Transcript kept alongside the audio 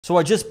So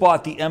I just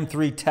bought the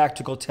M3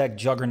 Tactical Tech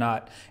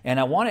Juggernaut, and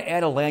I want to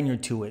add a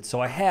lanyard to it.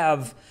 So I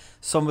have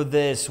some of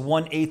this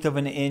 1/8 of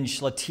an inch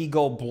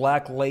Latigo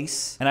black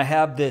lace, and I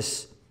have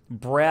this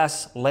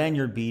brass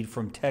lanyard bead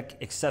from Tech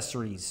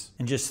Accessories,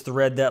 and just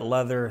thread that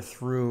leather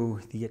through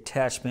the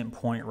attachment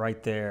point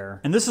right there.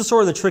 And this is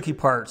sort of the tricky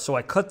part. So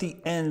I cut the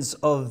ends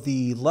of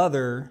the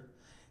leather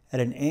at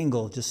an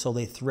angle just so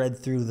they thread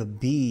through the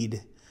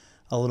bead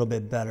a little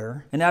bit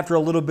better. And after a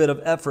little bit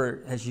of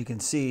effort, as you can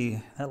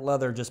see, that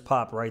leather just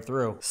popped right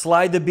through.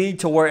 Slide the bead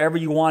to wherever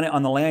you want it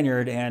on the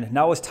lanyard, and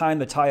now it's time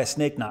to tie a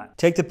snake knot.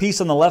 Take the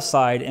piece on the left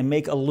side and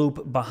make a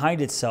loop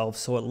behind itself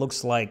so it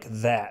looks like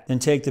that. Then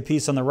take the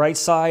piece on the right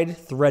side,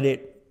 thread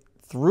it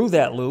through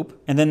that loop,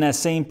 and then that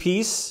same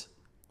piece,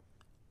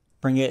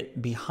 bring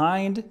it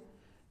behind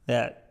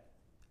that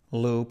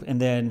loop and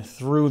then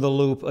through the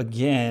loop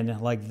again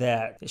like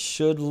that. It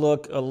should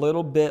look a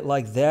little bit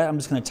like that. I'm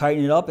just going to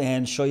tighten it up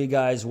and show you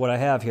guys what I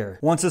have here.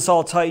 Once it's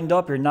all tightened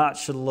up, your knot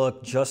should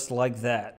look just like that.